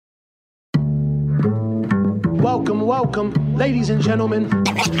Welcome, ladies and gentlemen.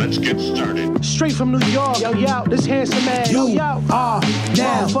 Let's get started. Straight from New York, yo, this handsome man, yo. Now,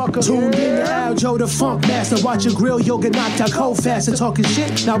 tuned in to Aljo, the Funk Master. Watch your grill, you'll get knocked out cold fast. And talking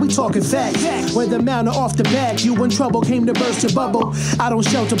shit, now we talking facts. Where the mount are off the back, you in trouble, came to burst your bubble. I don't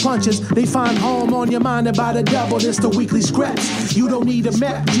shelter punches, they find home on your mind about a double. This the weekly scraps. You don't need a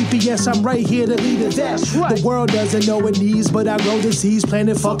map, GPS, I'm right here to lead it that. The world doesn't know it needs, but I wrote disease,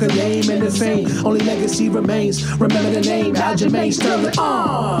 planet fuck a name and the fame. Only legacy remains. Remember the name, Aljamain Sterling.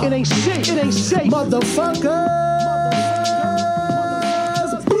 It ain't shit, motherfuckers.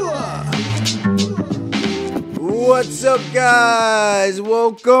 What's up, guys?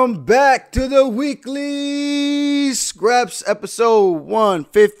 Welcome back to the weekly scraps, episode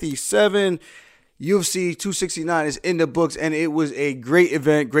 157. UFC 269 is in the books, and it was a great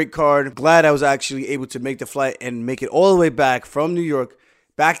event, great card. Glad I was actually able to make the flight and make it all the way back from New York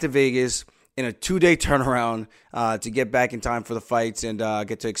back to Vegas in a 2-day turnaround to get back in time for the fights and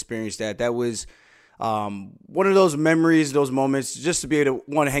get to experience that. That was one of those memories, those moments, just to be able to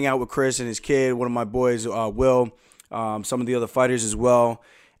want to hang out with Chris and his kid, one of my boys, Will, some of the other fighters as well,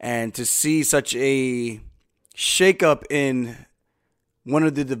 and to see such a shakeup in one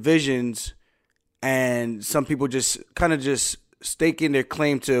of the divisions, and some people just kind of just staking their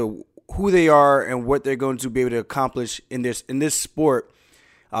claim to who they are and what they're going to be able to accomplish in this sport.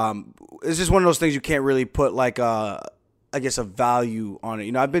 It's just one of those things you can't really put like a value on it.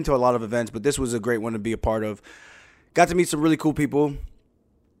 You know, I've been to a lot of events, but this was a great one to be a part of. Got to meet some really cool people.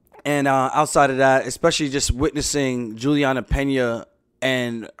 And outside of that, especially just witnessing Juliana Pena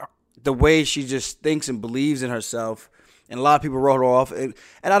and the way she just thinks and believes in herself. And a lot of people wrote her off. And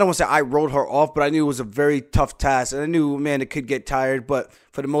I don't want to say I wrote her off, but I knew it was a very tough task. And I knew, man, it could get tired. But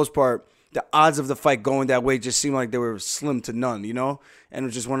for the most part, the odds of the fight going that way just seemed like they were slim to none, you know? And it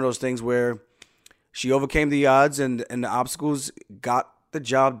was just one of those things where she overcame the odds and the obstacles, got the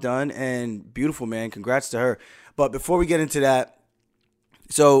job done, and beautiful, man. Congrats to her. But before we get into that,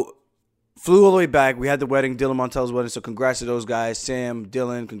 so flew all the way back. We had the wedding, Dylan Montel's wedding, so congrats to those guys. Sam,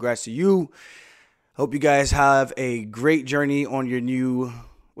 Dylan, congrats to you. Hope you guys have a great journey on your new,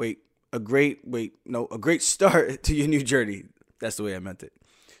 a great start to your new journey. That's the way I meant it.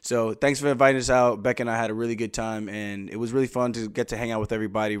 So thanks for inviting us out. Beck and I had a really good time, and it was really fun to get to hang out with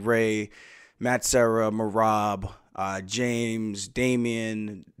everybody. Ray, Matt, Sarah, Marab, James,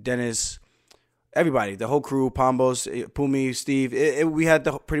 Damien, Dennis, everybody, the whole crew, Pombos, Pumi, Steve. We had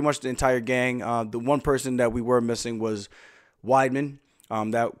pretty much the entire gang. The one person that we were missing was Weidman.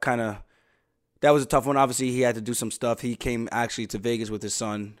 That was a tough one. Obviously, he had to do some stuff. He came actually to Vegas with his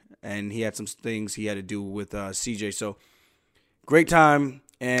son, and he had some things he had to do with CJ. So great time.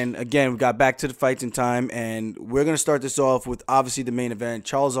 And again, we got back to the fights in time, and we're going to start this off with obviously the main event,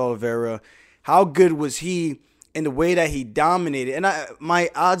 Charles Oliveira. How good was he in the way that he dominated? And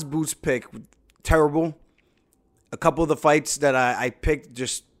my odds boost pick, terrible. A couple of the fights that I picked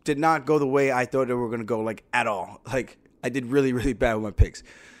just did not go the way I thought they were going to go, like, at all. Like, I did really, really bad with my picks.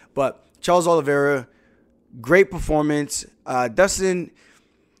 But Charles Oliveira, great performance. Dustin,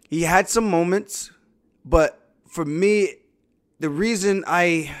 he had some moments, but for me, the reason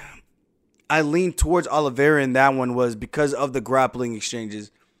I leaned towards Oliveira in that one was because of the grappling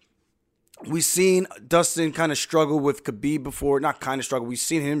exchanges. We've seen Dustin kind of struggle with Khabib before. Not kind of struggle. We've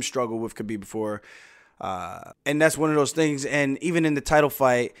seen him struggle with Khabib before. And that's one of those things. And even in the title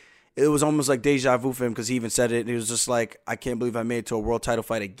fight, it was almost like deja vu for him because he even said it. It was just like, I can't believe I made it to a world title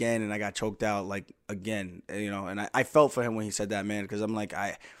fight again and I got choked out like again. You know, and I felt for him when he said that, man, because I'm like,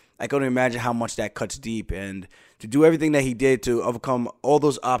 I couldn't imagine how much that cuts deep, and to do everything that he did to overcome all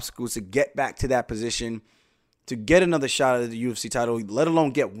those obstacles to get back to that position, to get another shot at the UFC title, let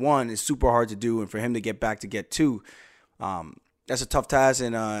alone get one, is super hard to do. And for him to get back to get two, that's a tough task,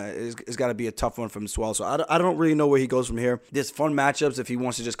 and it's got to be a tough one for him to swallow. So I don't really know where he goes from here. There's fun matchups if he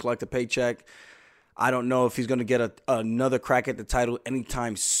wants to just collect a paycheck. I don't know if he's going to get another crack at the title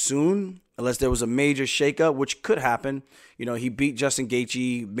anytime soon, unless there was a major shakeup, which could happen. You know, he beat Justin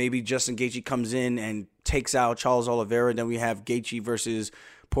Gaethje. Maybe Justin Gaethje comes in and takes out Charles Oliveira. Then we have Gaethje versus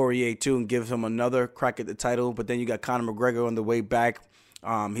Porier too, and gives him another crack at the title. But then you got Conor McGregor on the way back.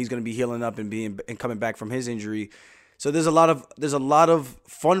 He's going to be healing up and coming back from his injury. So there's a lot of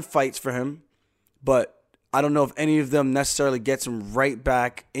fun fights for him, but I don't know if any of them necessarily gets him right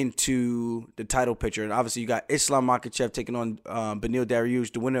back into the title picture. And obviously you got Islam Makhachev taking on Beneil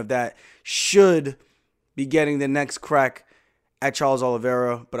Dariush. The winner of that should be getting the next crack at Charles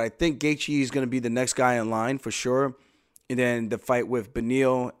Oliveira. But I think Gaethje is going to be the next guy in line for sure. And then the fight with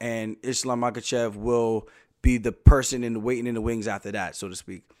Beneil and Islam Makhachev will be the person waiting in the wings after that, so to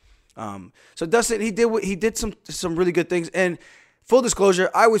speak. So Dustin, he did some really good things. And full disclosure,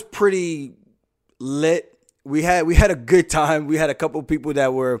 I was pretty lit. We had a good time. We had a couple people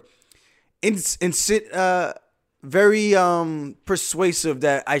that were very persuasive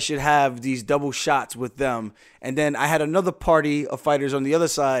that I should have these double shots with them. And then I had another party of fighters on the other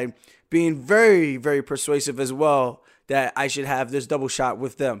side being very, very persuasive as well that I should have this double shot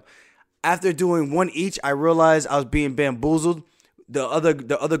with them. After doing one each, I realized I was being bamboozled. The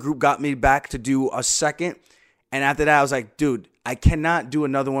other group got me back to do a second. And after that, I was like, dude, I cannot do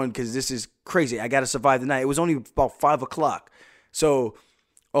another one because this is crazy. I got to survive the night. It was only about 5 o'clock. So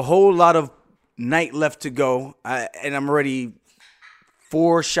a whole lot of night left to go. And I'm already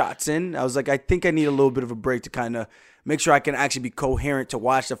 4 shots in. I was like, I think I need a little bit of a break to kind of make sure I can actually be coherent to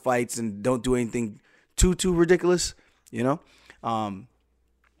watch the fights and don't do anything too ridiculous, you know?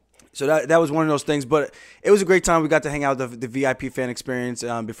 So that was one of those things, but it was a great time. We got to hang out with the VIP fan experience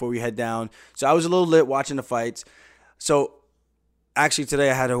before we head down. So I was a little lit watching the fights. So actually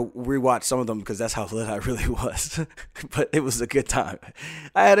today I had to rewatch some of them because that's how lit I really was. But it was a good time.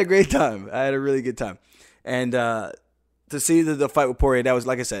 I had a great time. I had a really good time. And to see the fight with Porier, that was,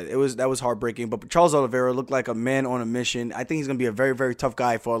 like I said, that was heartbreaking. But Charles Oliveira looked like a man on a mission. I think he's going to be a very, very tough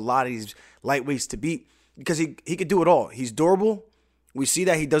guy for a lot of these lightweights to beat because he could do it all. He's durable. We see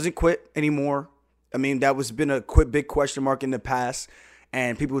that he doesn't quit anymore. I mean, that was been a big question mark in the past,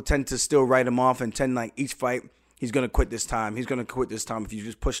 and people tend to still write him off and tend like each fight, he's going to quit this time. He's going to quit this time. If you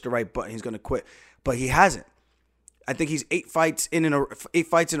just push the right button, he's going to quit. But he hasn't. I think he's 8 fights in a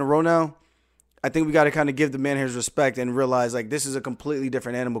row now. I think we got to kind of give the man his respect and realize like this is a completely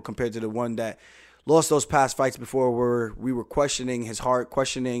different animal compared to the one that lost those past fights before where we were questioning his heart,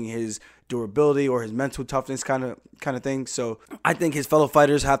 questioning his durability or his mental toughness kind of thing. So I think his fellow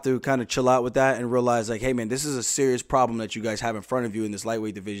fighters have to kind of chill out with that and realize like, hey man, this is a serious problem that you guys have in front of you in this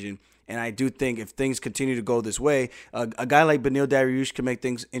lightweight division. And I do think if things continue to go this way, a guy like Beneil Dariush can make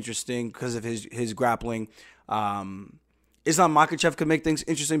things interesting because of his grappling. Islam Makhachev could make things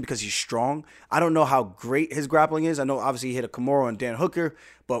interesting because he's strong. I don't know how great his grappling is. I know obviously he hit a Kimura on Dan Hooker,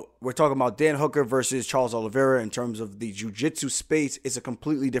 but we're talking about Dan Hooker versus Charles Oliveira in terms of the jiu-jitsu space. It's a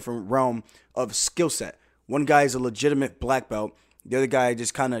completely different realm of skill set. One guy is a legitimate black belt. The other guy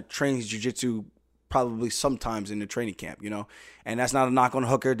just kind of trains jiu-jitsu probably sometimes in the training camp, you know? And that's not a knock on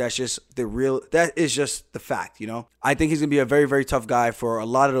Hooker. That's just that is just the fact, you know? I think he's going to be a very, very tough guy for a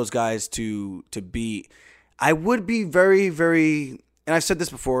lot of those guys to beat. I would be very, very, and I've said this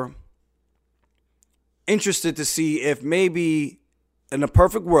before, interested to see if maybe in a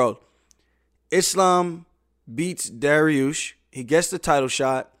perfect world, Islam beats Dariush. He gets the title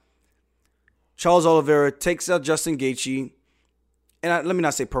shot. Charles Oliveira takes out Justin Gaethje. And let me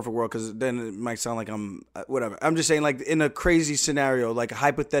not say perfect world because then it might sound like I'm whatever. I'm just saying like in a crazy scenario, like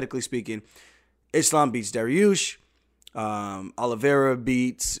hypothetically speaking, Islam beats Dariush. Oliveira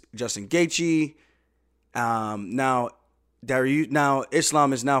beats Justin Gaethje. Now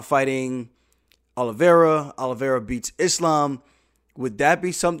Islam is now fighting Oliveira. Oliveira beats Islam. Would that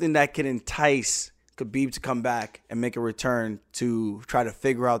be something that could entice Khabib to come back and make a return to try to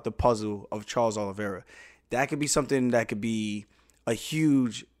figure out the puzzle of Charles Oliveira? That could be something that could be a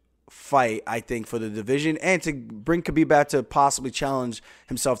huge fight, I think, for the division and to bring Khabib back to possibly challenge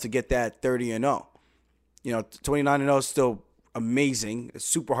himself to get that 30-0. You know, 29-0 is still amazing. It's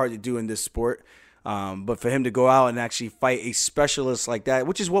super hard to do in this sport. But for him to go out and actually fight a specialist like that,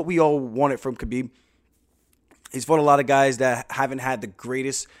 which is what we all wanted from Khabib. He's fought a lot of guys that haven't had the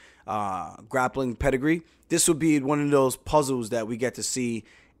greatest grappling pedigree. This would be one of those puzzles that we get to see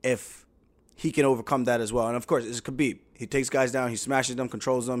if he can overcome that as well. And of course, it's Khabib. He takes guys down, he smashes them,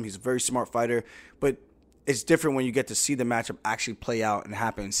 controls them. He's a very smart fighter. But it's different when you get to see the matchup actually play out and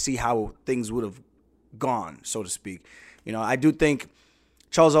happen and see how things would have gone, so to speak. You know, I do think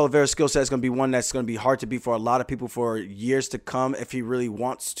Charles Oliveira's skill set is going to be one that's going to be hard to beat for a lot of people for years to come if he really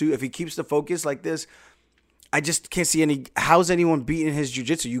wants to. If he keeps the focus like this, I just can't see how's anyone beating his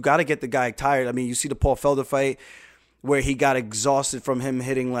jiu-jitsu? You got to get the guy tired. I mean, you see the Paul Felder fight where he got exhausted from him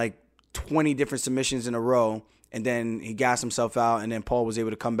hitting like 20 different submissions in a row, and then he gassed himself out, and then Paul was able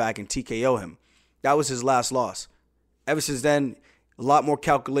to come back and TKO him. That was his last loss. Ever since then, a lot more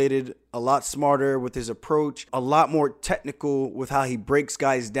calculated, a lot smarter with his approach, a lot more technical with how he breaks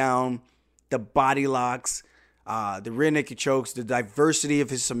guys down, the body locks, the rear naked chokes, the diversity of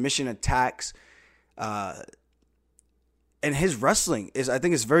his submission attacks, and his wrestling I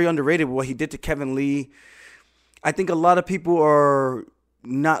think it's very underrated what he did to Kevin Lee. I think a lot of people are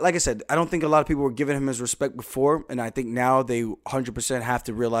not, like I said, I don't think a lot of people were giving him his respect before, and I think now they 100% have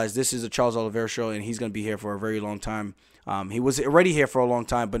to realize this is a Charles Oliveira show, and he's going to be here for a very long time. He was already here for a long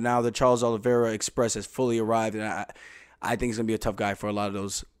time, but now the Charles Oliveira Express has fully arrived, and I think he's going to be a tough guy for a lot of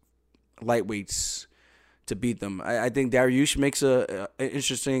those lightweights to beat them. I think Dariush makes an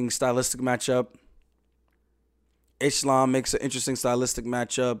interesting stylistic matchup. Islam makes an interesting stylistic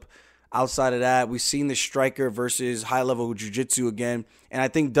matchup. Outside of that, we've seen the striker versus high-level jiu-jitsu again. And I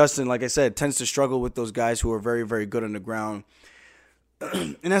think Dustin, like I said, tends to struggle with those guys who are very, very good on the ground.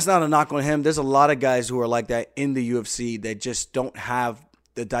 And that's not a knock on him. There's a lot of guys who are like that in the UFC that just don't have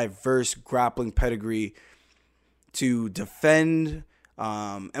the diverse grappling pedigree to defend.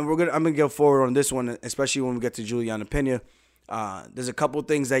 And I'm gonna go forward on this one, especially when we get to Juliana Pena. There's a couple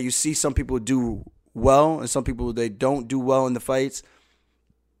things that you see some people do well and some people they don't do well in the fights.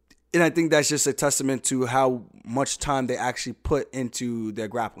 And I think that's just a testament to how much time they actually put into their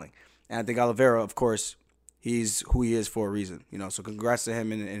grappling. And I think Oliveira, of course, he's who he is for a reason. So congrats to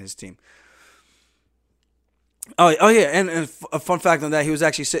him and his team. Oh yeah, and a fun fact on that, he was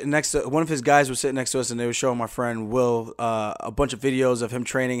actually sitting next to, one of his guys was sitting next to us, and they were showing my friend Will a bunch of videos of him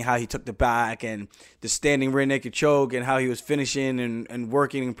training, how he took the back and the standing rear naked choke, and how he was finishing and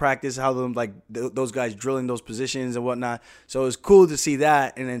working in practice, how those guys drilling those positions and whatnot. So it was cool to see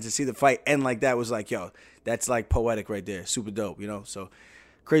that, and then to see the fight end like that was like, yo, that's like poetic right there, super dope, So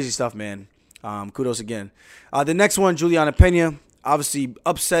crazy stuff, man. Kudos again. The next one, Juliana Pena, obviously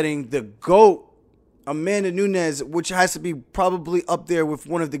upsetting the GOAT, Amanda Nunes, which has to be probably up there with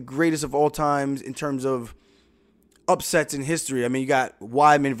one of the greatest of all times in terms of upsets in history. I mean, you got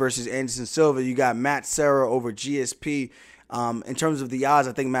Weidman versus Anderson Silva. You got Matt Serra over GSP. In terms of the odds,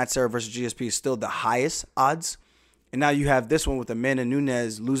 I think Matt Serra versus GSP is still the highest odds. And now you have this one with Amanda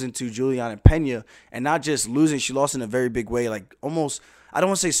Nunes losing to Juliana Pena. And not just losing, she lost in a very big way. Like almost, I don't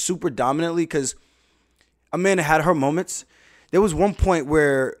want to say super dominantly because Amanda had her moments. There was one point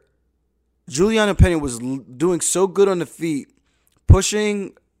where Juliana Pena was doing so good on the feet,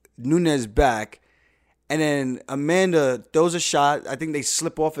 pushing Nunes back, and then Amanda throws a shot. I think they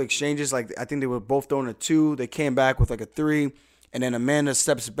slip off exchanges. Like I think they were both throwing a 2. They came back with like a 3, and then Amanda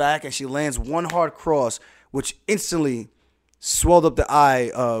steps back and she lands one hard cross, which instantly swelled up the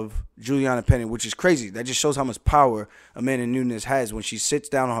eye of Juliana Pena, which is crazy. That just shows how much power Amanda Nunes has when she sits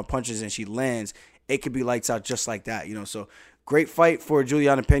down on her punches and she lands. It could be lights out just like that, So great fight for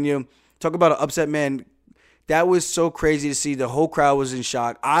Juliana Pena. Talk about an upset, man. That was so crazy to see. The whole crowd was in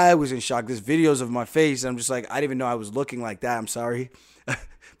shock. I was in shock. There's videos of my face, and I'm just like, I didn't even know I was looking like that. I'm sorry.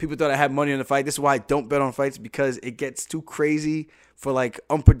 People thought I had money on the fight. This is why I don't bet on fights, because it gets too crazy for, like,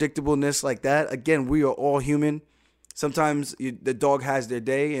 unpredictableness like that. Again, we are all human. Sometimes the dog has their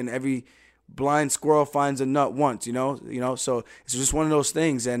day, and every blind squirrel finds a nut once, So it's just one of those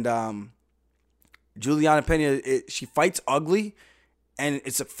things. And Juliana Pena, she fights ugly, and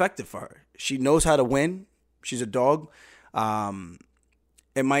it's effective for her. She knows how to win. She's a dog.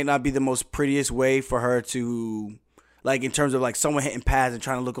 It might not be the most prettiest way for her to, like, in terms of, like, someone hitting pads and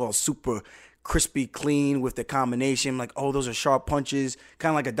trying to look all super crispy clean with the combination. Like, oh, those are sharp punches.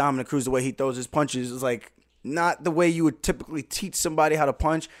 Kind of like a Dominic Cruz, the way he throws his punches. It's like not the way you would typically teach somebody how to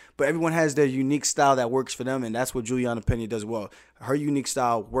punch, but everyone has their unique style that works for them, and that's what Juliana Pena does well. Her unique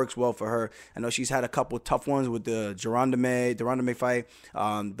style works well for her. I know she's had a couple of tough ones with the Durandame fight,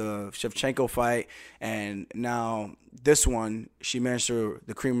 the Shevchenko fight, and now this one,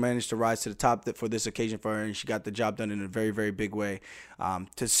 the cream managed to rise to the top for this occasion for her, and she got the job done in a very, very big way.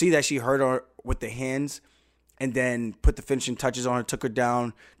 To see that she hurt her with the hands and then put the finishing touches on her, took her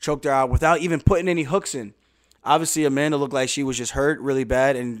down, choked her out without even putting any hooks in. Obviously, Amanda looked like she was just hurt really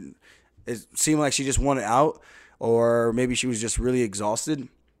bad, and it seemed like she just wanted out, or maybe she was just really exhausted.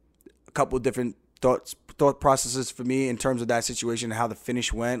 A couple of different thought processes for me in terms of that situation and how the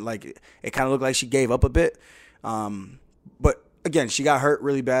finish went. Like, it kind of looked like she gave up a bit. But, again, she got hurt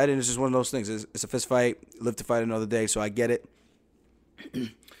really bad, and it's just one of those things. It's a fist fight, live to fight another day, so I get it.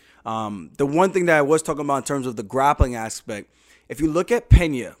 The one thing that I was talking about in terms of the grappling aspect, if you look at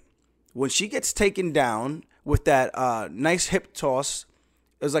Pena, when she gets taken down with that nice hip toss,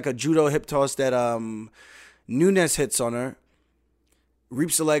 it was like a judo hip toss that Nunes hits on her,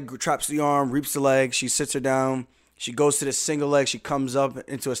 reaps the leg, traps the arm, reaps the leg, she sits her down, she goes to the single leg, she comes up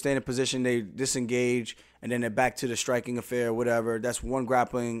into a standing position, they disengage, and then they're back to the striking affair, whatever. That's one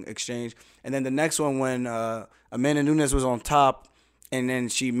grappling exchange. And then the next one, when Amanda Nunes was on top, and then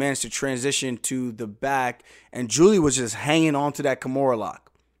she managed to transition to the back, and Julie was just hanging on to that Kimura lock.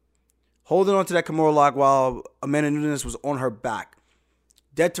 Holding on to that Kimura lock while Amanda Nunes was on her back.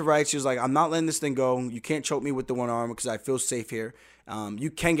 dead to rights. She was like, I'm not letting this thing go. You can't choke me with the one arm because I feel safe here.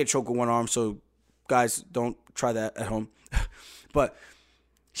 You can get choked with one arm, so guys, don't try that at home. But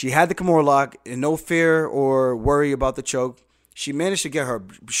she had the Kimura lock, and no fear or worry about the choke. She managed to get her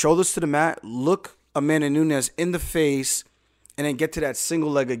shoulders to the mat, look Amanda Nunes in the face, and then get to that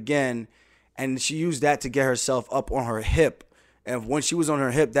single leg again. And she used that to get herself up on her hip. And when she was on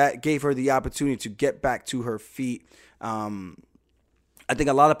her hip, that gave her the opportunity to get back to her feet. I think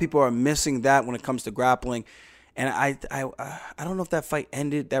a lot of people are missing that when it comes to grappling. And I don't know if that fight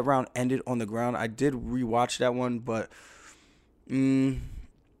ended, that round ended on the ground. I did rewatch that one, but I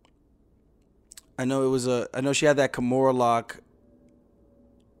know she had that Kimura lock.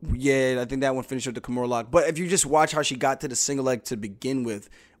 Yeah, I think that one finished with the Kimura lock. But if you just watch how she got to the single leg to begin with,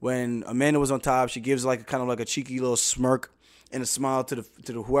 when Amanda was on top, she gives like kind of like a cheeky little smirk and a smile to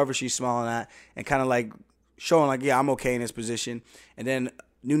the whoever she's smiling at, and kind of like showing like, yeah, I'm okay in this position. And then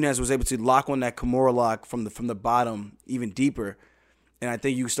Nunes was able to lock on that Kimura lock from the bottom even deeper. And I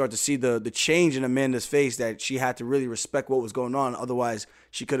think you start to see the change in Amanda's face, that she had to really respect what was going on. Otherwise,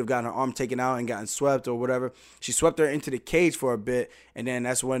 she could have gotten her arm taken out and gotten swept or whatever. She swept her into the cage for a bit, and then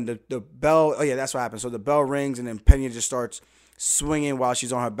that's when the bell, oh yeah, that's what happened. So the bell rings, and then Pena just starts swinging while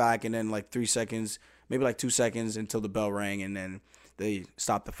she's on her back, and then like 3 seconds, maybe like 2 seconds until the bell rang, and then they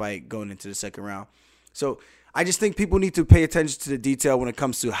stopped the fight going into the second round. So I just think people need to pay attention to the detail when it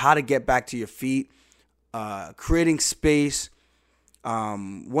comes to how to get back to your feet, creating space.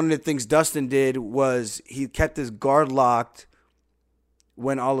 One of the things Dustin did was he kept his guard locked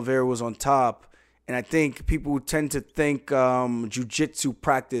when Oliveira was on top. And I think people tend to think jiu-jitsu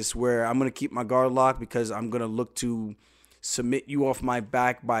practice, where I'm going to keep my guard locked because I'm going to look to submit you off my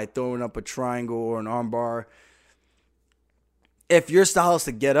back by throwing up a triangle or an armbar. If your style is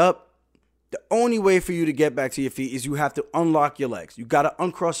to get up, the only way for you to get back to your feet is you have to unlock your legs. You got to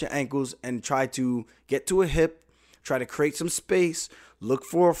uncross your ankles and try to get to a hip, try to create some space, look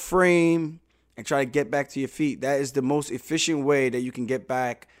for a frame, and try to get back to your feet. That is the most efficient way that you can get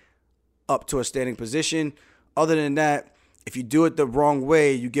back up to a standing position. Other than that, if you do it the wrong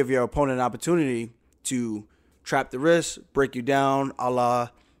way, you give your opponent an opportunity to trap the wrist, break you down, a la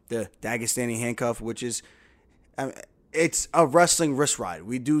the Dagestani handcuff, which is... it's a wrestling wrist ride.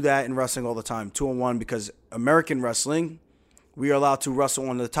 We do that in wrestling all the time, 2-on-1, because American wrestling, we are allowed to wrestle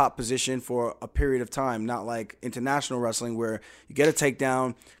on the top position for a period of time, not like international wrestling where you get a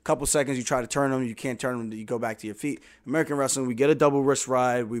takedown, a couple seconds, you try to turn them, you can't turn them, you go back to your feet. American wrestling, we get a double wrist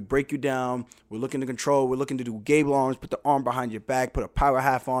ride, we break you down, we're looking to control, we're looking to do gable arms, put the arm behind your back, put a power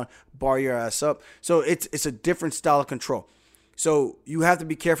half on, bar your ass up. So it's a different style of control. So you have to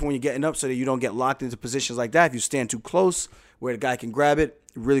be careful when you're getting up so that you don't get locked into positions like that. If you stand too close, where the guy can grab it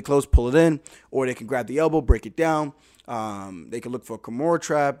really close, pull it in, or they can grab the elbow, break it down. They can look for a Kimura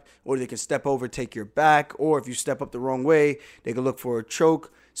trap, or they can step over, take your back, or if you step up the wrong way, they can look for a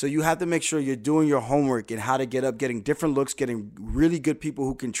choke. So you have to make sure you're doing your homework and how to get up, getting different looks, getting really good people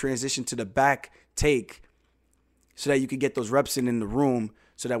who can transition to the back take so that you can get those reps in the room,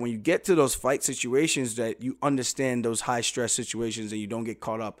 so that when you get to those fight situations that you understand those high stress situations and you don't get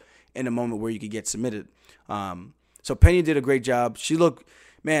caught up in a moment where you could get submitted. So Pena did a great job. She looked,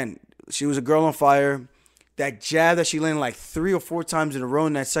 man, she was a girl on fire. That jab that she landed like 3 or 4 times in a row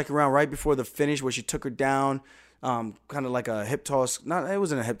in that second round right before the finish, where she took her down, kind of like a hip toss. It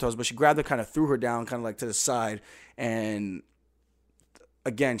wasn't a hip toss, but she grabbed her, kind of threw her down, kind of like to the side. And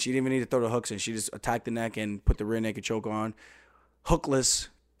again, she didn't even need to throw the hooks in. She just attacked the neck and put the rear naked choke on. Hookless,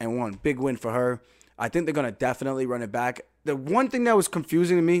 and won. Big win for her. I think they're going to definitely run it back. The one thing that was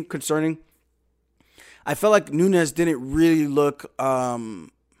confusing to me, concerning, I felt like Nunes didn't really look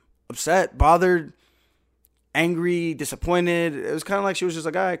upset, bothered, angry, disappointed. It was kind of like she was just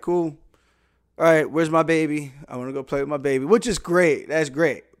like, all right, cool. All right, where's my baby? I want to go play with my baby, which is great. That's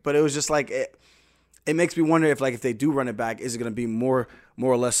great. But it was just like, it makes me wonder if they do run it back, is it going to be more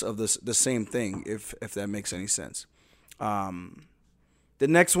or less of the same thing, if that makes any sense. The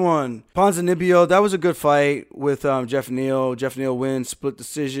next one, Ponzinibbio, that was a good fight with Jeff Neal. Jeff Neal wins, split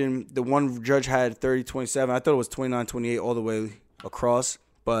decision. The one judge had 30-27. I thought it was 29-28 all the way across,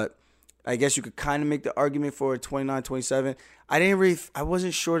 but I guess you could kind of make the argument for 29-27. I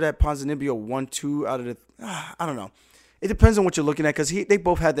wasn't sure that Ponzinibbio won 2 out of the, I don't know. It depends on what you're looking at, because they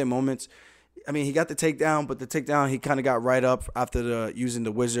both had their moments. I mean, he got the takedown, but the takedown, he kind of got right up after using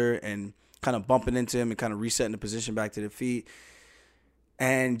the whizzer and kind of bumping into him and kind of resetting the position back to the feet.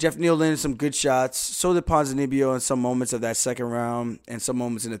 And Jeff Neal landed some good shots. So did Ponzinibbio in some moments of that second round and some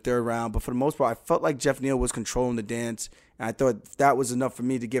moments in the third round. But for the most part, I felt like Jeff Neal was controlling the dance. And I thought that was enough for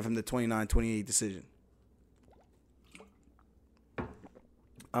me to give him the 29-28 decision.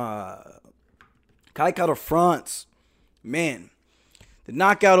 Kai Kara-France, man, the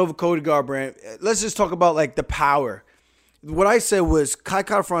knockout over Cody Garbrandt. Let's just talk about like the power. What I said was Kai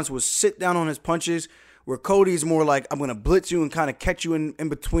Kara-France was sit down on his punches, where Cody's more like, I'm going to blitz you and kind of catch you in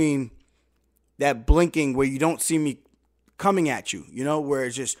between that blinking where you don't see me coming at you, you know, where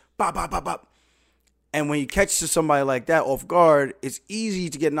it's just bop, bop, bop, bop. And when you catch somebody like that off guard, it's easy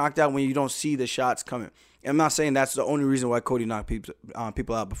to get knocked out when you don't see the shots coming. And I'm not saying that's the only reason why Cody knocked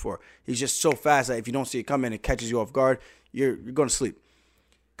people out before. He's just so fast that if you don't see it coming, it catches you off guard, you're going to sleep.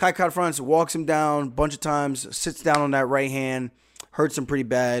 Kai Kara-France walks him down a bunch of times, sits down on that right hand, hurts him pretty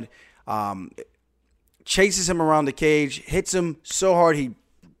bad, chases him around the cage, hits him so hard he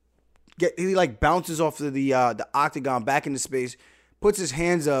like bounces off of the octagon back into space, puts his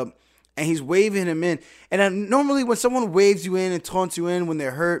hands up, and he's waving him in. And normally when someone waves you in and taunts you in when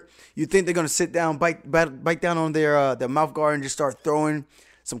they're hurt, you think they're going to sit down, bite down on their mouth guard and just start throwing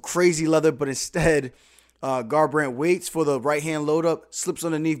some crazy leather. But instead, Garbrandt waits for the right hand load up, slips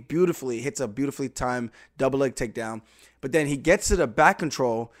underneath beautifully, hits a beautifully timed double leg takedown. But then he gets to the back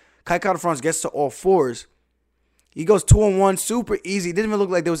control. Kai Kara-France gets to all fours. He goes 2-on-1, super easy. It didn't even look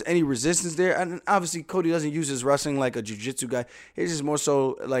like there was any resistance there. And obviously, Cody doesn't use his wrestling like a jiu-jitsu guy. He's just more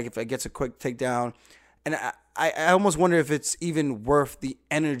so like if it gets a quick takedown. And I almost wonder if it's even worth the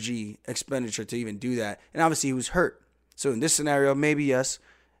energy expenditure to even do that. And obviously, he was hurt. So in this scenario, maybe yes,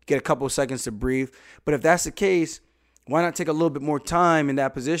 get a couple of seconds to breathe. But if that's the case, why not take a little bit more time in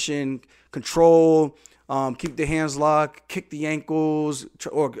that position, control, keep the hands locked, kick the ankles,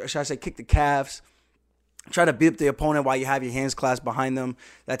 or should I say kick the calves. Try to beat up the opponent while you have your hands clasped behind them,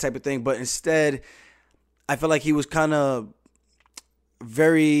 that type of thing. But instead, I feel like he was kind of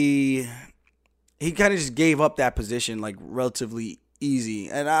he kind of just gave up that position like relatively easy.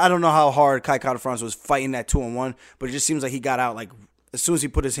 And I don't know how hard Kai Kara-France was fighting that 2-on-1, but it just seems like he got out like as soon as he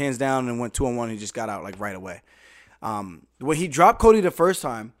put his hands down and went 2-on-1, he just got out like right away. When he dropped Cody the first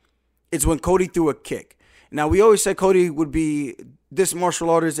time, it's when Cody threw a kick. Now, we always said Cody would be this martial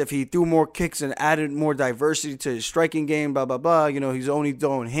artist if he threw more kicks and added more diversity to his striking game, blah, blah, blah. You know, he's only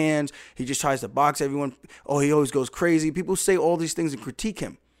throwing hands. He just tries to box everyone. Oh, he always goes crazy. People say all these things and critique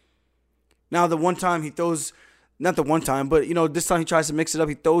him. Now, the one time he throws, not the one time, but, you know, this time he tries to mix it up.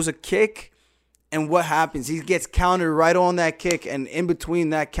 He throws a kick, and what happens? He gets countered right on that kick, and in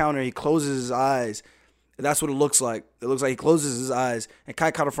between that counter, he closes his eyes. That's what it looks like. It looks like he closes his eyes, and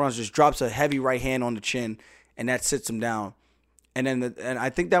Kai Kara-France just drops a heavy right hand on the chin, and that sits him down. And then, and I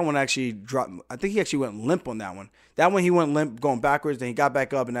think that one actually dropped. I think he actually went limp on that one. That one he went limp, going backwards. Then he got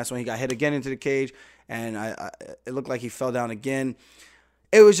back up, and that's when he got hit again into the cage, and it looked like he fell down again.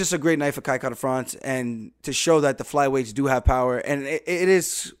 It was just a great night for Kai Kara-France, and to show that the flyweights do have power, and it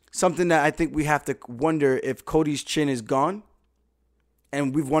is something that I think we have to wonder if Cody's chin is gone.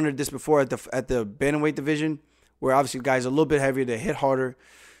 And we've wondered this before at the bantamweight division, where obviously guys are a little bit heavier, they hit harder.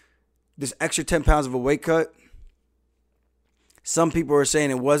 This extra 10 pounds of a weight cut, some people are saying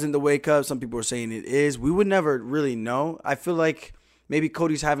it wasn't the weight cut. Some people are saying it is. We would never really know. I feel like maybe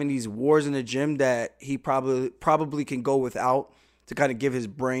Cody's having these wars in the gym that he probably can go without to kind of give his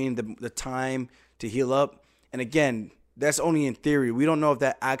brain the time to heal up. And again, that's only in theory. We don't know if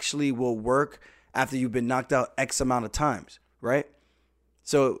that actually will work after you've been knocked out X amount of times, right?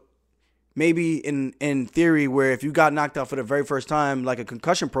 So maybe in theory, where if you got knocked out for the very first time, like a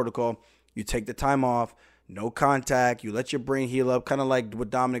concussion protocol, you take the time off, no contact, you let your brain heal up, kind of like what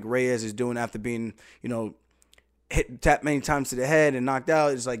Dominic Reyes is doing after being, you know, tapped many times to the head and knocked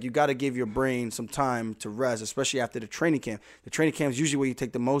out. It's like you got to give your brain some time to rest, especially after the training camp. The training camp is usually where you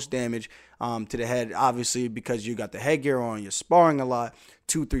take the most damage to the head, obviously, because you got the headgear on, you're sparring a lot,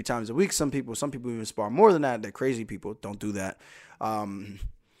 2-3 times a week. Some people even spar more than that. They're crazy people. Don't do that.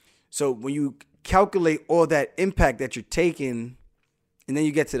 So when you calculate all that impact that you're taking, and then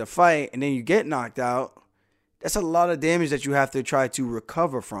you get to the fight, and then you get knocked out, that's a lot of damage that you have to try to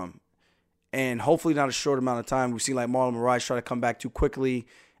recover from. And hopefully not a short amount of time. We've seen like Marlon Moraes try to come back too quickly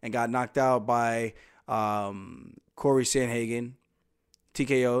and got knocked out by Corey Sandhagen,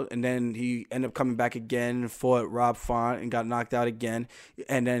 TKO, and then he ended up coming back again and fought Rob Font and got knocked out again.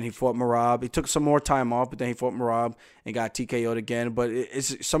 And then he fought Merab. He took some more time off, but then he fought Merab and got TKO'd again. But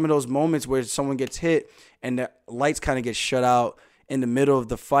it's some of those moments where someone gets hit and the lights kind of get shut out in the middle of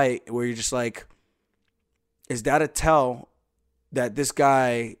the fight where you're just like, is that a tell that this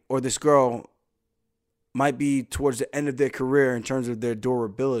guy or this girl might be towards the end of their career in terms of their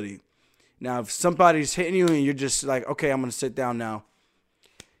durability? Now, if somebody's hitting you and you're just like, okay, I'm going to sit down now,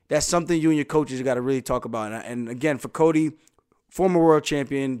 that's something you and your coaches got to really talk about. And again, for Cody, former world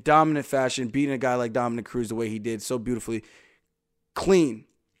champion, dominant fashion, beating a guy like Dominic Cruz the way he did so beautifully, clean.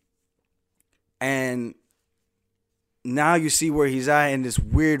 And now you see where he's at in this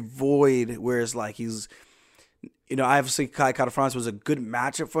weird void where it's like he's, obviously Kai Kara-France was a good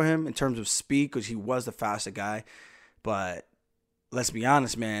matchup for him in terms of speed because he was the faster guy. But let's be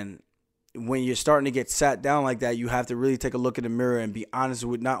honest, man, when you're starting to get sat down like that, you have to really take a look in the mirror and be honest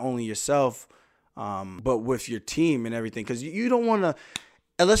with not only yourself, but with your team and everything. Because you don't want to,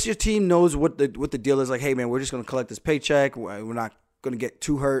 unless your team knows what the deal is, like, hey, man, we're just going to collect this paycheck. We're not going to get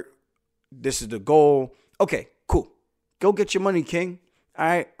too hurt. This is the goal. Okay, cool. Go get your money, King. All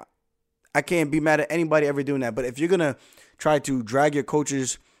right. I can't be mad at anybody ever doing that. But if you're going to try to drag your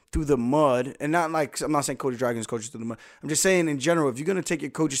coaches through the mud, and not like, I'm not saying Cody dragging his coaches through the mud. I'm just saying in general, if you're going to take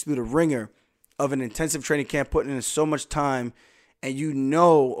your coaches through the ringer of an intensive training camp, putting in so much time, and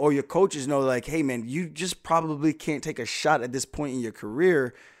or your coaches know, like, hey, man, you just probably can't take a shot at this point in your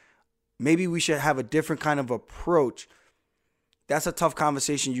career. Maybe we should have a different kind of approach. That's a tough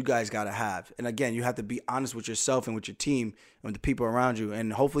conversation you guys got to have. And again, you have to be honest with yourself and with your team and with the people around you.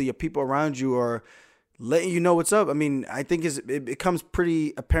 And hopefully your people around you are letting you know what's up. I mean, I think it becomes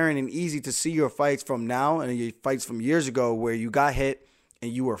pretty apparent and easy to see your fights from now and your fights from years ago where you got hit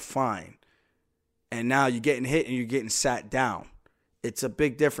and you were fine. And now you're getting hit and you're getting sat down. It's a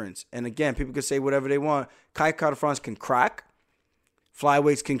big difference. And again, people can say whatever they want. Kai Kara-France can crack.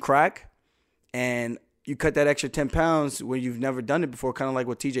 Flyweights can crack. And you cut that extra 10 pounds when you've never done it before, kind of like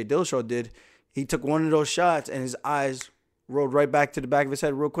what TJ Dillashaw did. He took one of those shots and his eyes rolled right back to the back of his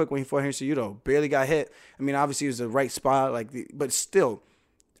head real quick when he fought Henry Cejudo. Barely got hit. I mean, obviously it was the right spot, but still,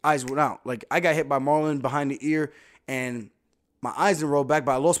 eyes went out. Like, I got hit by Marlon behind the ear and my eyes didn't roll back,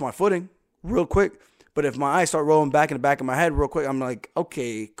 but I lost my footing real quick. But if my eyes start rolling back in the back of my head real quick, I'm like,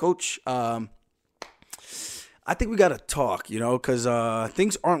 okay, coach, I think we got to talk, because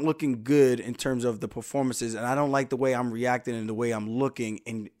things aren't looking good in terms of the performances, and I don't like the way I'm reacting and the way I'm looking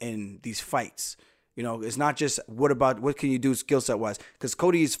in these fights. It's not just what can you do skill set wise, because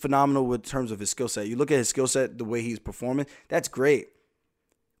Cody is phenomenal in terms of his skill set. You look at his skill set, the way he's performing, that's great.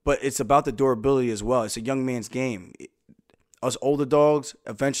 But it's about the durability as well. It's a young man's game. Us older dogs,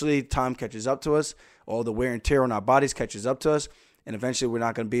 eventually time catches up to us. All the wear and tear on our bodies catches up to us, and eventually we're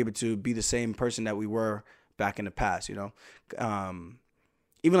not going to be able to be the same person that we were back in the past, Even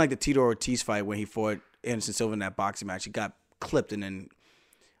like the Tito Ortiz fight when he fought Anderson Silva in that boxing match, he got clipped, and then,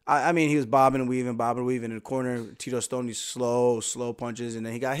 I mean, he was bobbing and weaving in the corner. Tito's throwing these slow punches, and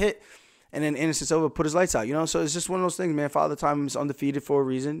then he got hit, and then Anderson Silva put his lights out, So it's just one of those things, man. Father Time is undefeated for a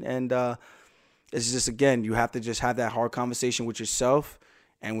reason, and it's just, again, you have to just have that hard conversation with yourself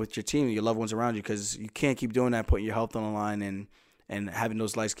and with your team and your loved ones around you, because you can't keep doing that, putting your health on the line and having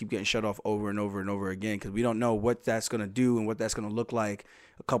those lights keep getting shut off over and over and over again, because we don't know what that's going to do and what that's going to look like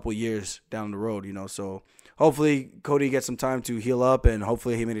a couple years down the road, So hopefully Cody gets some time to heal up, and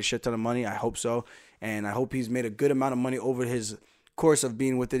hopefully he made a shit ton of money. I hope so. And I hope he's made a good amount of money over his course of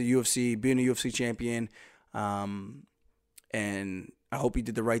being with the UFC, being a UFC champion. And I hope he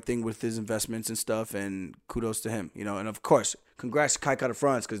did the right thing with his investments and stuff, and kudos to him, And of course, congrats to Kai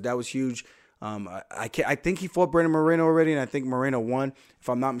Kara-France, because that was huge. I think he fought Brandon Moreno already, and I think Moreno won, if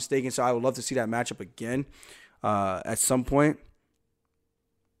I'm not mistaken. So I would love to see that matchup again at some point.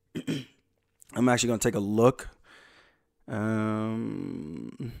 I'm actually going to take a look. Yeah,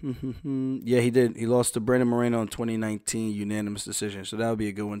 he did. He lost to Brandon Moreno in 2019, unanimous decision. So that would be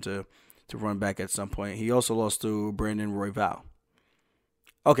a good one to run back at some point. He also lost to Brandon Royval.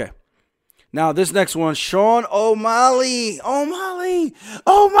 Okay. Now, this next one, Sean O'Malley.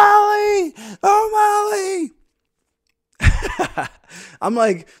 I'm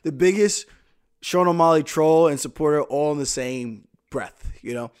like the biggest Sean O'Malley troll and supporter all in the same breath,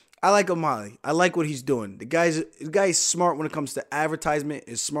 I like O'Malley. I like what he's doing. The guy is smart when it comes to advertisement.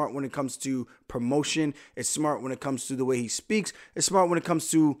 Is smart when it comes to promotion. It's smart when it comes to the way he speaks. It's smart when it comes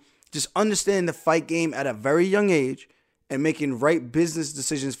to just understanding the fight game at a very young age and making right business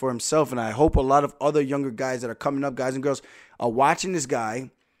decisions for himself. And I hope a lot of other younger guys that are coming up, guys and girls, are watching this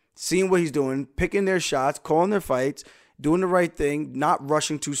guy, seeing what he's doing, picking their shots, calling their fights, doing the right thing, not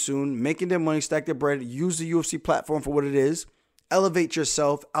rushing too soon, making their money, stack their bread, use the UFC platform for what it is, elevate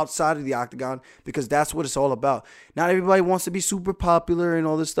yourself outside of the octagon, because that's what it's all about. Not everybody wants to be super popular and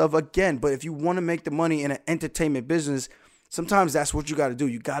all this stuff, again, but if you want to make the money in an entertainment business, sometimes that's what you got to do.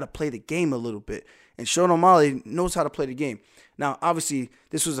 You got to play the game a little bit. And Sean O'Malley knows how to play the game. Now, obviously,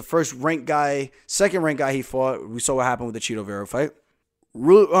 this was the second ranked guy he fought. We saw what happened with the Cheeto Vera fight.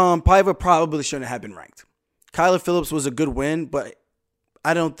 Paiva probably shouldn't have been ranked. Kyler Phillips was a good win, but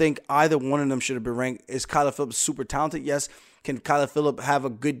I don't think either one of them should have been ranked. Is Kyler Phillips super talented? Yes. Can Kyler Phillips have a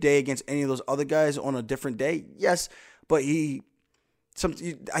good day against any of those other guys on a different day? Yes. But he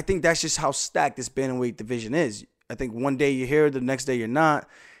I think that's just how stacked this bantamweight division is. I think one day you're here, the next day you're not.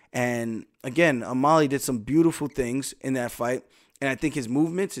 And again, O'Malley did some beautiful things in that fight. And I think his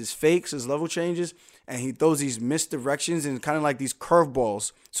movements, his fakes, his level changes, and he throws these misdirections and kind of like these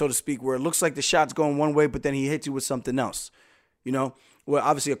curveballs, so to speak, where it looks like the shot's going one way, but then he hits you with something else. You know, well,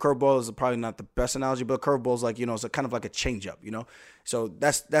 obviously a curveball is probably not the best analogy, but a curveball is like, you know, it's kind of like a changeup, you know. So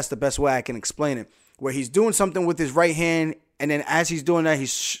that's the best way I can explain it, where he's doing something with his right hand, and then as he's doing that,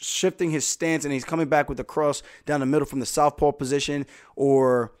 he's shifting his stance, and he's coming back with a cross down the middle from the southpaw position,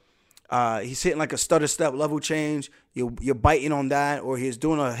 or he's hitting like a stutter step level change. You're biting on that, or he's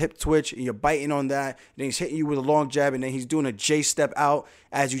doing a hip twitch and you're biting on that. Then he's hitting you with a long jab, and then he's doing a J step out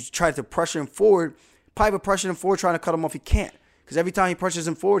as you try to pressure him forward. Paiva pressure him forward, trying to cut him off. He can't, because every time he pressures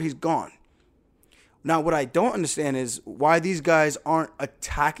him forward, he's gone. Now, what I don't understand is why these guys aren't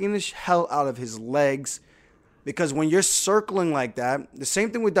attacking the hell out of his legs, because when you're circling like that, the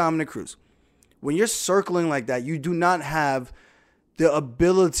same thing with Dominic Cruz. When you're circling like that, you do not have the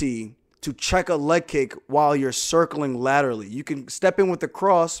ability to check a leg kick while you're circling laterally. You can step in with the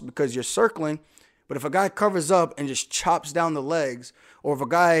cross because you're circling, but if a guy covers up and just chops down the legs, or if a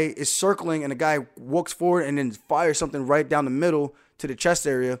guy is circling and a guy walks forward and then fires something right down the middle to the chest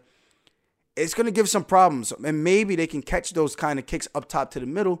area, it's going to give some problems. And maybe they can catch those kind of kicks up top to the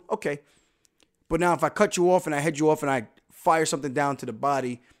middle. Okay. But now if I cut you off and I head you off and I fire something down to the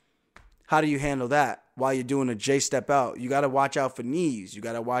body, how do you handle that while you're doing a J step out? You got to watch out for knees. You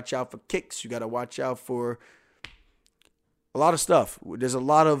got to watch out for kicks. You got to watch out for a lot of stuff. There's a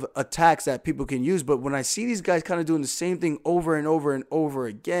lot of attacks that people can use. But when I see these guys kind of doing the same thing over and over and over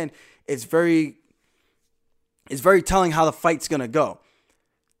again, it's very telling how the fight's going to go.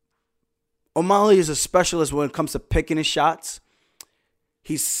 O'Malley is a specialist when it comes to picking his shots.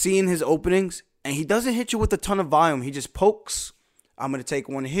 He's seeing his openings, and he doesn't hit you with a ton of volume. He just pokes. I'm going to take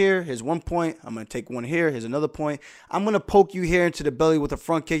one here. Here's 1 point. I'm going to take one here. Here's another point. I'm going to poke you here into the belly with a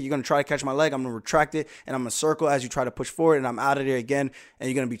front kick. You're going to try to catch my leg. I'm going to retract it, and I'm going to circle as you try to push forward, and I'm out of there again, and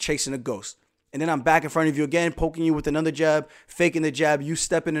you're going to be chasing a ghost. And then I'm back in front of you again, poking you with another jab, faking the jab. You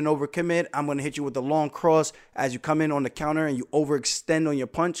stepping in over commit. I'm going to hit you with a long cross as you come in on the counter, and you overextend on your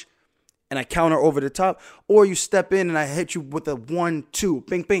punch, and I counter over the top. Or you step in, and I hit you with a 1-2,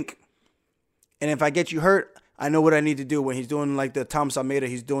 bink, bink. And if I get you hurt, I know what I need to do. When he's doing like the Thomas Almeida,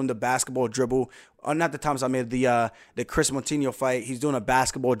 he's doing the basketball dribble. Or not the Thomas Almeida, the Chris Montinho fight. He's doing a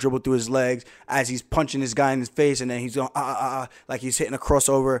basketball dribble through his legs as he's punching this guy in his face, and then he's going like he's hitting a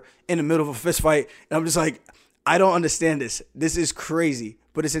crossover in the middle of a fist fight. And I'm just like, I don't understand this. This is crazy,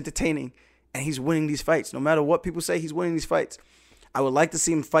 but it's entertaining. And he's winning these fights. No matter what people say, he's winning these fights. I would like to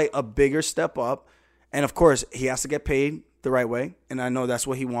see him fight a bigger step up. And of course, he has to get paid the right way. And I know that's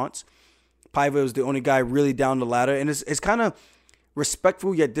what he wants. Paiva was the only guy really down the ladder. And it's kind of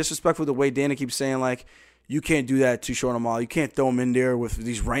respectful yet disrespectful the way Dana keeps saying, like, you can't do that to Sean O'Malley. You can't throw him in there with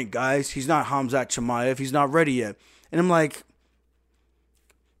these ranked guys. He's not Khamzat Chimaev. He's not ready yet. And I'm like,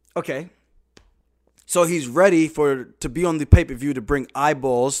 okay. So he's ready to be on the pay-per-view to bring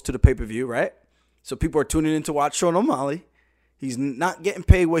eyeballs to the pay-per-view, right? So people are tuning in to watch Sean O'Malley. He's not getting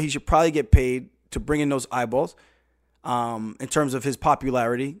paid what he should probably get paid to bring in those eyeballs. In terms of his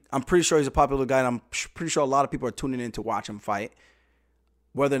popularity, I'm pretty sure he's a popular guy, and I'm pretty sure a lot of people are tuning in to watch him fight.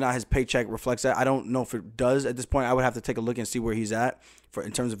 Whether or not his paycheck reflects that, I don't know if it does at this point. I would have to take a look and see where he's at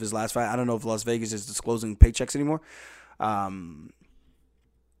in terms of his last fight. I don't know if Las Vegas is disclosing paychecks anymore. And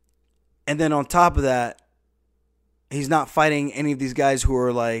then on top of that, he's not fighting any of these guys who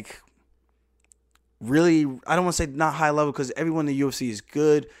are like really, I don't want to say not high level, because everyone in the UFC is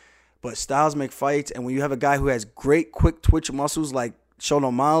good. But styles make fights, and when you have a guy who has great quick twitch muscles like Sean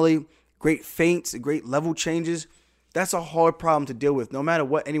O'Malley, great feints, great level changes, that's a hard problem to deal with. No matter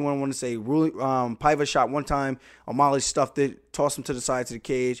what anyone want to say, Paiva shot one time, O'Malley stuffed it, tossed him to the side to the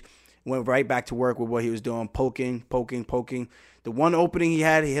cage, went right back to work with what he was doing, poking. The one opening he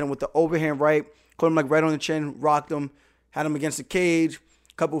hit him with the overhand right, caught him like right on the chin, rocked him, had him against the cage,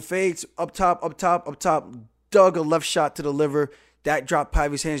 couple fakes, up top, dug a left shot to the liver. That dropped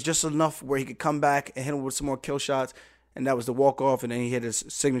Paiva's hands just enough where he could come back and hit him with some more kill shots. And that was the walk-off. And then he hit his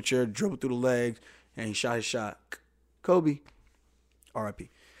signature, dribbled through the legs, and he shot his shot. Kobe.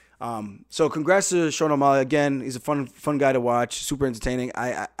 R.I.P. So congrats to Sean O'Malley. Again, he's a fun guy to watch. Super entertaining.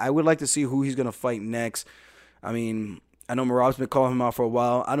 I would like to see who he's going to fight next. I mean, I know Merab's been calling him out for a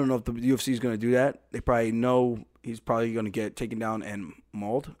while. I don't know if the UFC is going to do that. They probably know he's probably going to get taken down and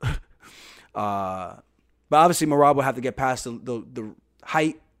mauled. But obviously, Merab will have to get past the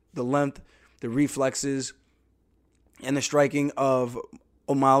height, the length, the reflexes, and the striking of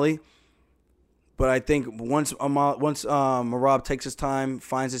O'Malley. But I think once Merab takes his time,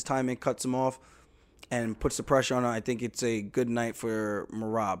 finds his time, and cuts him off, and puts the pressure on him, I think it's a good night for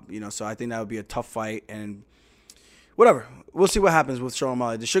Merab. So I think that would be a tough fight. And whatever, we'll see what happens with Sean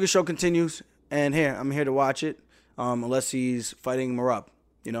O'Malley. The Sugar Show continues, and I'm here to watch it. Unless he's fighting Merab.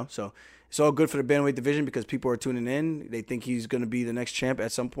 So it's all good for the bantamweight division because people are tuning in. They think he's going to be the next champ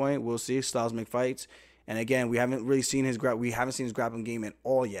at some point. We'll see. Styles make fights. And again, we haven't really seen his grappling game at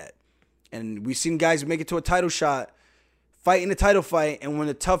all yet. And we've seen guys make it to a title shot, fight in a title fight, and when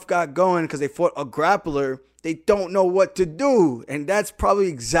the tough got going because they fought a grappler, they don't know what to do. And that's probably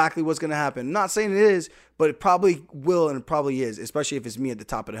exactly what's going to happen. I'm not saying it is, but it probably will and it probably is, especially if it's me at the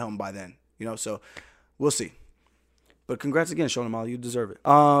top of the helm by then. So we'll see. But congrats again, Sean O'Malley. You deserve it.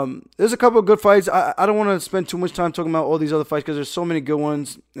 There's a couple of good fights. I don't want to spend too much time talking about all these other fights because there's so many good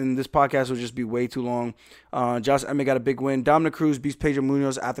ones, and this podcast will just be way too long. Josh Emmett got a big win. Dominic Cruz beats Pedro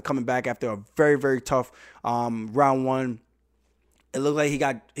Munoz after coming back after a very, very tough round one. It looked like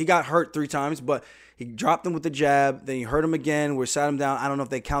he got hurt 3 times, but he dropped him with the jab. Then he hurt him again, where sat him down. I don't know if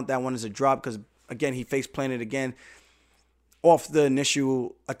they count that one as a drop because, again, he face planted again off the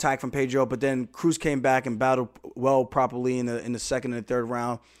initial attack from Pedro, but then Cruz came back and battled well properly in the second and third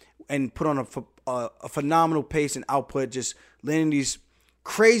round and put on a phenomenal pace and output, just landing these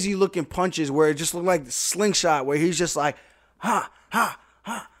crazy looking punches where it just looked like slingshot, where he's just like, ha, ha,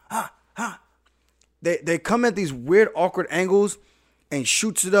 ha, ha, ha. They come at these weird, awkward angles and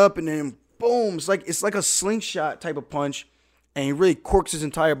shoots it up and then boom, it's like a slingshot type of punch, and he really corks his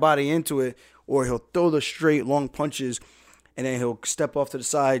entire body into it, or he'll throw the straight long punches and then he'll step off to the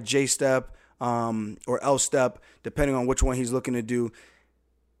side, J-step or L-step, depending on which one he's looking to do.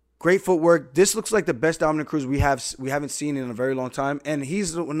 Great footwork. This looks like the best Dominic Cruz we haven't seen in a very long time. And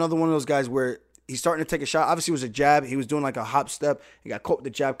he's another one of those guys where he's starting to take a shot. Obviously, it was a jab. He was doing like a hop step. He got caught with the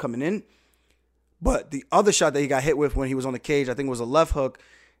jab coming in. But the other shot that he got hit with when he was on the cage, I think it was a left hook.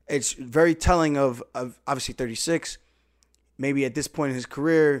 It's very telling of obviously 36. Maybe at this point in his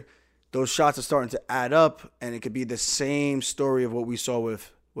career, those shots are starting to add up, and it could be the same story of what we saw with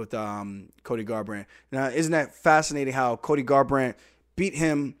Cody Garbrandt. Now, isn't that fascinating how Cody Garbrandt beat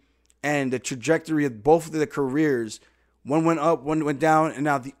him, and the trajectory of both of their careers, one went up, one went down, and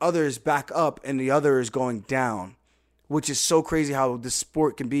now the other is back up, and the other is going down, which is so crazy how this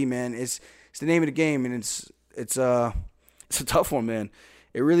sport can be, man. It's the name of the game, and it's a tough one, man.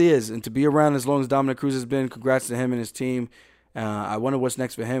 It really is, and to be around as long as Dominic Cruz has been, congrats to him and his team. I wonder what's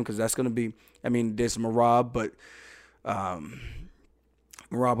next for him because that's going to be, there's Merab, but Merab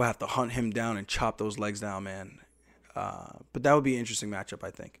will have to hunt him down and chop those legs down, man. But that would be an interesting matchup,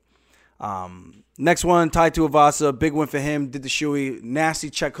 I think. Next one, Tai Tuivasa, big win for him, did the shoey, nasty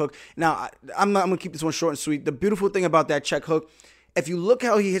check hook. Now, I'm going to keep this one short and sweet. The beautiful thing about that check hook, if you look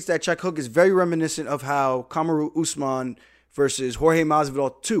how he hits that check hook, is very reminiscent of how Kamaru Usman versus Jorge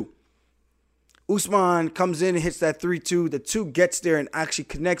Masvidal 2. Usman comes in and hits that 3-2. The 2 gets there and actually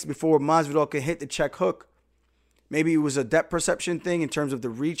connects before Masvidal can hit the check hook. Maybe it was a depth perception thing in terms of the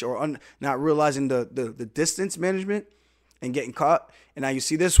reach or not realizing the distance management and getting caught. And now you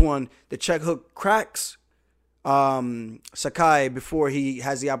see this one, the check hook cracks Sakai before he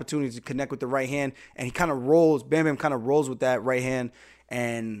has the opportunity to connect with the right hand. And he kind of rolls, Bam Bam kind of rolls with that right hand.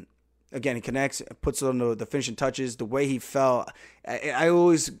 And again, he connects, puts it on the finishing touches. The way he fell, I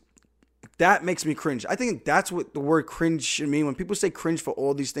always... that makes me cringe. I think that's what the word cringe should mean. When people say cringe for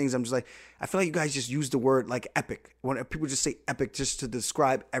all these things, I'm just like, I feel like you guys just use the word like epic. When people just say epic just to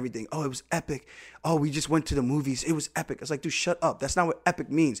describe everything. Oh, it was epic. Oh, we just went to the movies. It was epic. It's like, dude, shut up. That's not what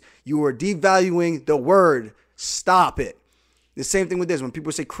epic means. You are devaluing the word. Stop it. The same thing with this. When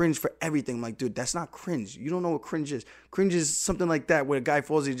people say cringe for everything, I'm like, dude, that's not cringe. You don't know what cringe is. Cringe is something like that where a guy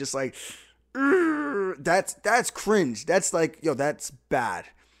falls and he's just like, that's cringe. That's like, yo, that's bad.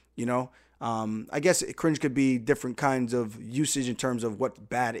 I guess cringe could be different kinds of usage in terms of what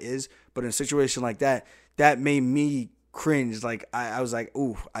bad is, but in a situation like that, that made me cringe. Like I was like,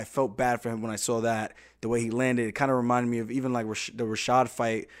 ooh, I felt bad for him when I saw that. The way he landed, it kind of reminded me of even like the Rashad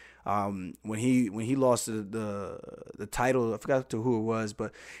fight when he lost the title. I forgot to who it was,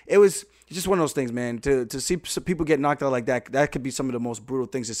 but it's just one of those things, man. To see some people get knocked out like that could be some of the most brutal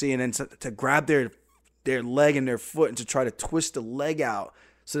things to see, and then to grab their leg and their foot and to try to twist the leg out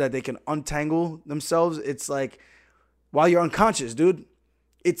so that they can untangle themselves. It's like, while you're unconscious, dude,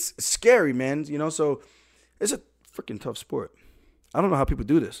 it's scary, man. So it's a freaking tough sport. I don't know how people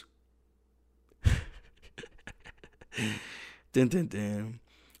do this. Dun, dun, dun.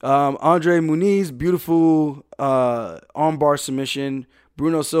 Andre Muniz, beautiful armbar submission.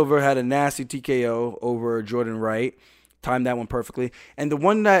 Bruno Silva had a nasty TKO over Jordan Wright. Timed that one perfectly. And the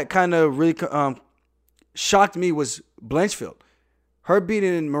one that kind of really shocked me was Blanchfield. Her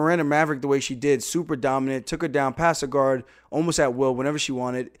beating Miranda Maverick the way she did, super dominant, took her down past her guard, almost at will, whenever she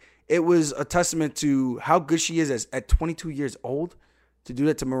wanted. It was a testament to how good she is at 22 years old to do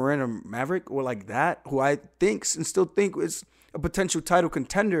that to Miranda Maverick or like that, who I think and still think is a potential title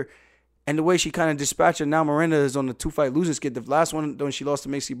contender. And the way she kind of dispatched her, now Miranda is on the 2-fight losing skid. The last one, when she lost to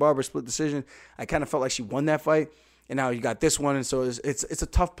Macy Barber, split decision, I kind of felt like she won that fight. And now you got this one, and so it's a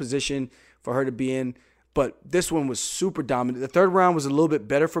tough position for her to be in. But this one was super dominant. The third round was a little bit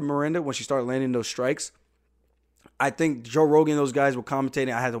better for Miranda when she started landing those strikes. I think Joe Rogan and those guys were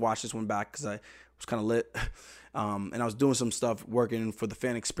commentating. I had to watch this one back because I was kind of lit. And I was doing some stuff working for the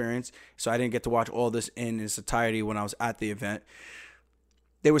fan experience. So I didn't get to watch all this in its entirety when I was at the event.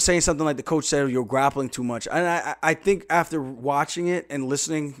 They were saying something like the coach said, you're grappling too much. And I think after watching it and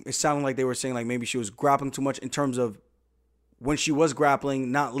listening, it sounded like they were saying like maybe she was grappling too much in terms of when she was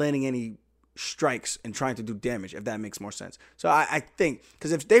grappling, not landing any strikes and trying to do damage, if that makes more sense. So I think,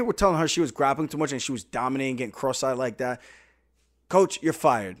 because if they were telling her she was grappling too much and she was dominating, getting cross-eyed like that, coach, you're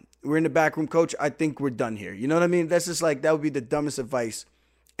fired. We're in the back room, coach. I think we're done here. You know what I mean? That's just like, that would be the dumbest advice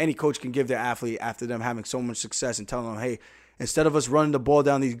any coach can give their athlete after them having so much success and telling them, hey, instead of us running the ball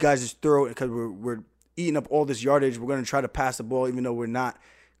down these guys' throat because we're eating up all this yardage, we're going to try to pass the ball even though we're not.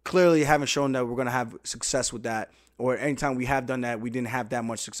 Clearly haven't shown that we're going to have success with that. Or anytime we have done that, we didn't have that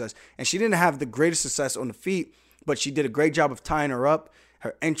much success. And she didn't have the greatest success on the feet, but she did a great job of tying her up,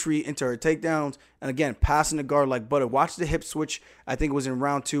 her entry into her takedowns, and again, passing the guard like butter. Watch the hip switch. I think it was in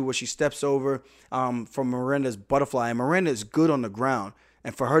round 2 where she steps over from Miranda's butterfly. And Miranda is good on the ground.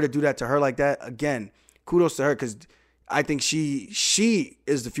 And for her to do that to her like that, again, kudos to her because I think she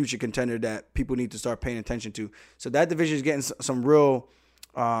is the future contender that people need to start paying attention to. So that division is getting some real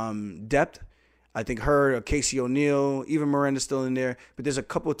depth. I think her, Casey O'Neill, even Miranda's still in there. But there's a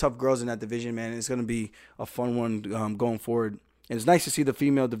couple of tough girls in that division, man. It's going to be a fun one going forward. And it's nice to see the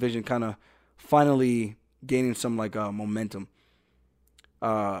female division kind of finally gaining some like momentum.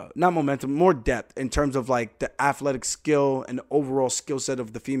 Not momentum, more depth in terms of like the athletic skill and the overall skill set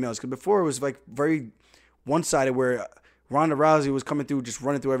of the females. Because before it was like very one-sided where Ronda Rousey was coming through, just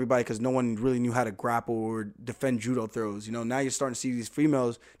running through everybody because no one really knew how to grapple or defend judo throws. You know, now you're starting to see these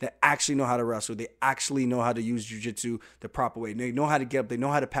females that actually know how to wrestle. They actually know how to use jiu-jitsu the proper way. They know how to get up. They know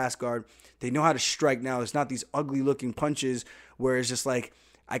how to pass guard. They know how to strike now. It's not these ugly-looking punches where it's just like,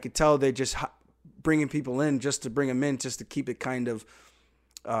 I could tell they're just bringing people in just to bring them in, just to keep it kind of,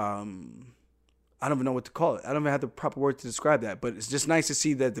 I don't even know what to call it. I don't even have the proper word to describe that. But it's just nice to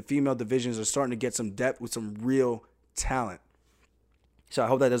see that the female divisions are starting to get some depth with some real talent. So I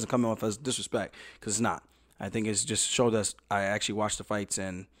hope that doesn't come off as disrespect, because it's not. I think it's just showed us I actually watched the fights,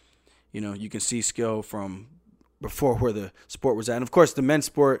 and you know, you can see skill from before where the sport was at. And of course the men's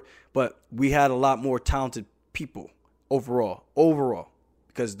sport, but we had a lot more talented people overall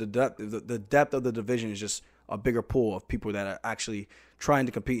because the depth of the division is just a bigger pool of people that are actually trying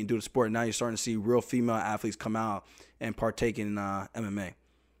to compete and do the sport. And now you're starting to see real female athletes come out and partake in MMA.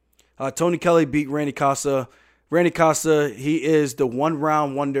 Tony Kelly beat Randy Costa. Randy Costa, he is the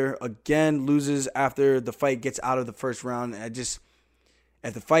one-round wonder. Again, loses after the fight gets out of the first round.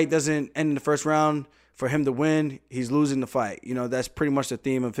 If the fight doesn't end in the first round, for him to win, he's losing the fight. You know, that's pretty much the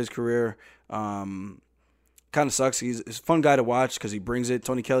theme of his career. Kind of sucks. He's a fun guy to watch because he brings it.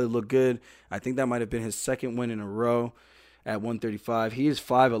 Tony Kelly looked good. I think that might have been his second win in a row at 135. He is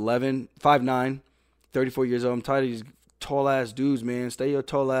 5'11", 5'9", 34 years old. I'm tired of these tall-ass dudes, man. Stay your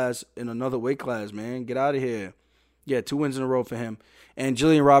tall ass in another weight class, man. Get out of here. Yeah, 2 wins in a row for him. And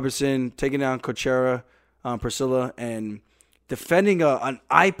Jillian Robertson taking down Cochera, Priscilla, and defending an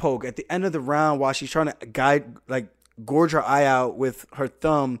eye poke at the end of the round while she's trying to gorge her eye out with her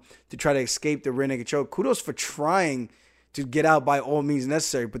thumb to try to escape the rear naked choke. Kudos for trying to get out by all means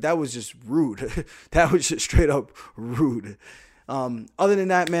necessary, but that was just rude. That was just straight up rude. Other than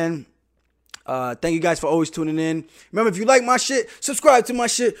that, man, thank you guys for always tuning in. Remember, if you like my shit, subscribe to my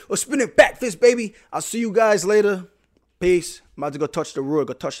shit or spin it back fist, baby. I'll see you guys later. Peace. I'm about to go touch the road,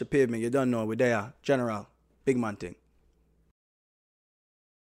 go touch the pavement. You don't know. We're there. General. Big man thing.